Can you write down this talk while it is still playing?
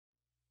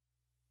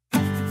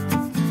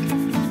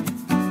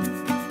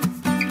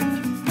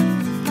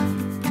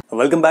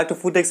Welcome back to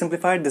Foodtech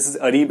Simplified. This is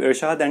Areeb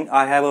Irshad and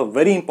I have a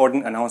very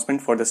important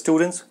announcement for the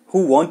students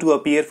who want to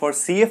appear for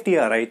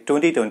CFTRI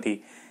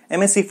 2020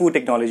 M.Sc Food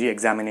Technology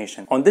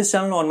examination. On this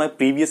channel, on my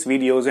previous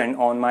videos and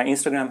on my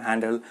Instagram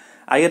handle,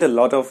 I get a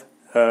lot of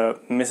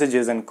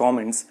messages and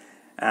comments,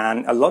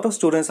 and a lot of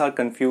students are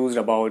confused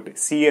about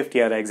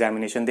CFTRI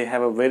examination. They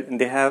have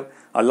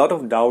a lot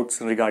of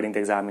doubts regarding the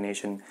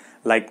examination,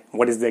 like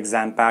what is the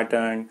exam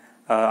pattern,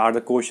 are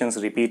the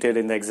questions repeated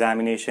in the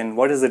examination,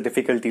 what is the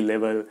difficulty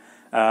level,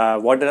 how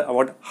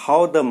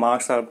the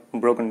marks are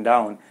broken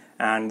down,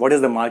 and what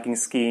is the marking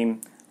scheme,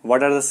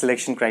 what are the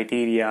selection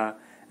criteria,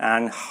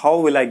 and how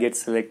will I get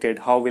selected,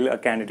 how will a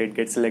candidate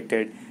get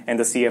selected in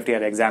the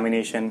CFTRI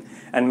examination,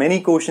 and many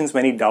questions,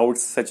 many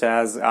doubts, such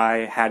as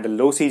I had a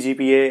low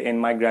CGPA in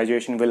my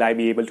graduation, will I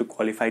be able to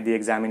qualify the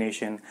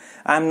examination?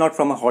 I'm not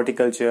from a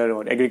horticulture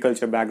or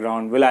agriculture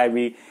background, will I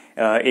be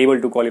able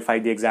to qualify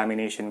the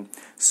examination?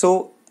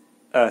 So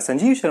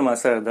Sanjeev Sharma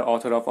sir, the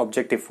author of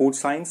Objective Food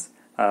Science,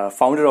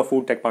 founder of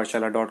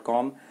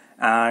foodtechparchala.com,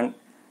 and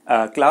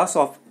class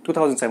of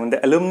 2007,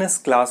 the alumnus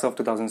class of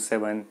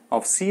 2007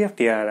 of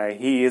CFTRI,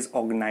 he is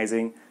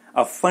organizing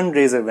a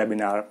fundraiser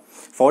webinar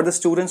for the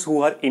students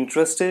who are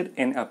interested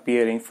in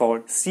appearing for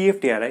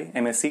CFTRI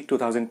M.Sc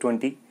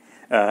 2020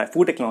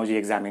 Food Technology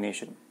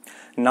examination.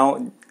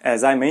 Now,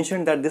 as I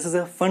mentioned that this is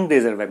a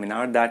fundraiser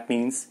webinar, that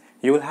means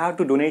you will have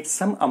to donate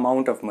some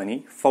amount of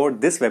money for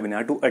this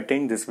webinar to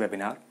attend this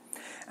webinar.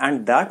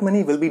 And that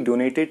money will be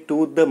donated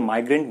to the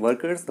migrant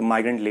workers, the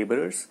migrant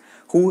laborers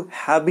who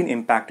have been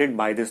impacted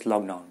by this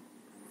lockdown.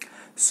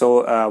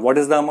 So what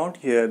is the amount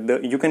here?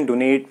 You can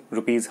donate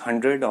rupees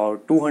 100 or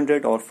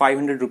 200 or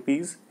 500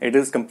 rupees. It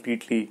is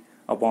completely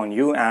upon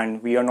you,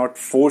 and we are not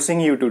forcing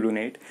you to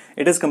donate.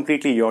 It is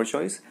completely your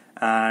choice.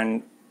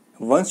 And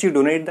once you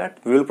donate that,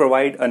 we will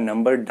provide a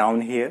number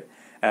down here.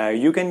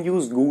 You can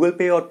use Google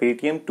Pay or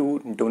Paytm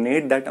to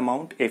donate that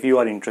amount if you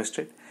are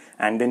interested.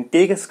 And then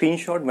take a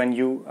screenshot when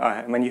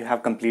you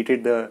have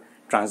completed the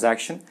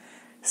transaction.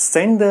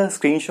 Send the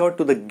screenshot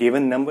to the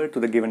given number, to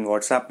the given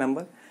WhatsApp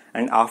number,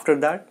 and after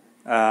that,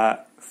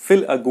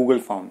 fill a Google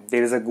form.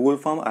 There is a Google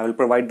form. I will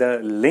provide the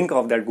link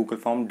of that Google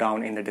form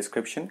down in the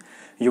description.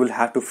 You will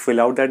have to fill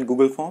out that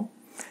Google form,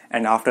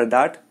 and after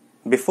that,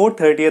 before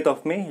 30th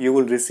of May, you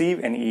will receive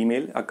an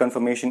email, a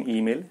confirmation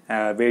email,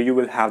 where you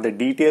will have the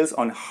details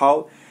on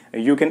how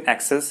you can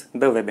access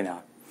the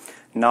webinar.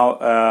 Now,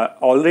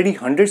 already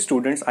 100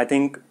 students, I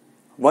think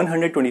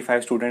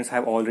 125 students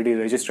have already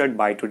registered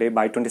by today,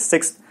 by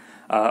 26th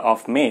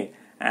of May.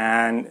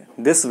 And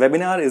this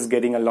webinar is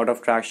getting a lot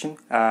of traction.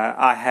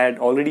 I had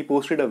already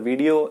posted a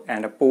video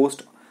and a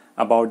post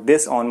about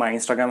this on my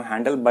Instagram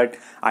handle, but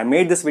I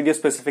made this video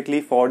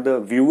specifically for the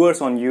viewers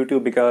on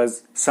YouTube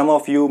because some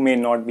of you may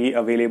not be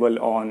available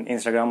on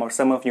Instagram, or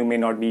some of you may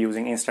not be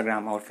using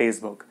Instagram or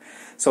Facebook.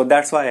 So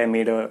that's why I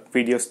made a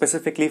video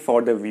specifically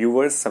for the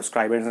viewers,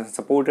 subscribers and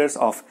supporters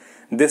of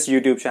this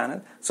YouTube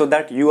channel, so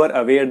that you are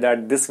aware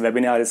that this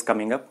webinar is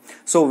coming up.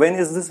 So when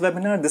is this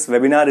webinar? This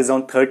webinar is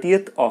on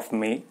 30th of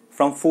May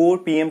from 4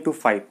 p.m. to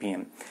 5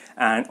 p.m.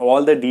 And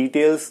all the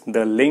details,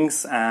 the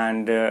links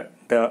and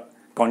the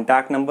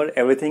contact number,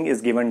 everything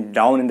is given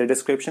down in the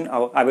description.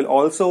 I will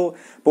also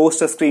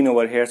post a screen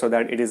over here so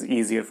that it is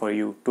easier for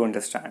you to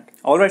understand.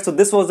 Alright, so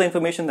this was the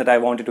information that I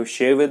wanted to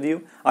share with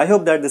you. I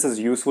hope that this is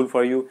useful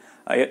for you.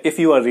 If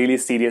you are really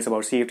serious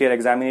about CFTRI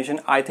examination,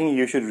 I think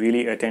you should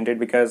really attend it,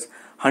 because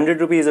 100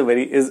 rupees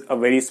is a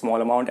very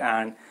small amount,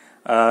 and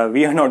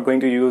we are not going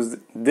to use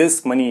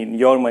this money,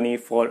 your money,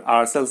 for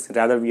ourselves.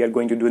 Rather, we are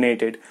going to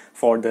donate it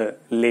for the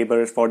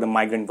laborers, for the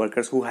migrant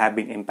workers who have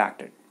been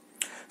impacted.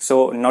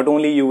 So not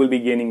only you will be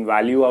gaining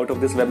value out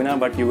of this webinar,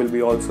 but you will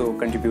be also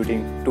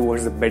contributing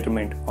towards the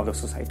betterment of the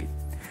society.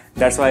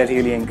 That's why I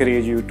really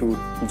encourage you to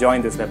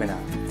join this webinar.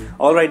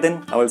 Alright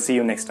then, I will see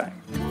you next time.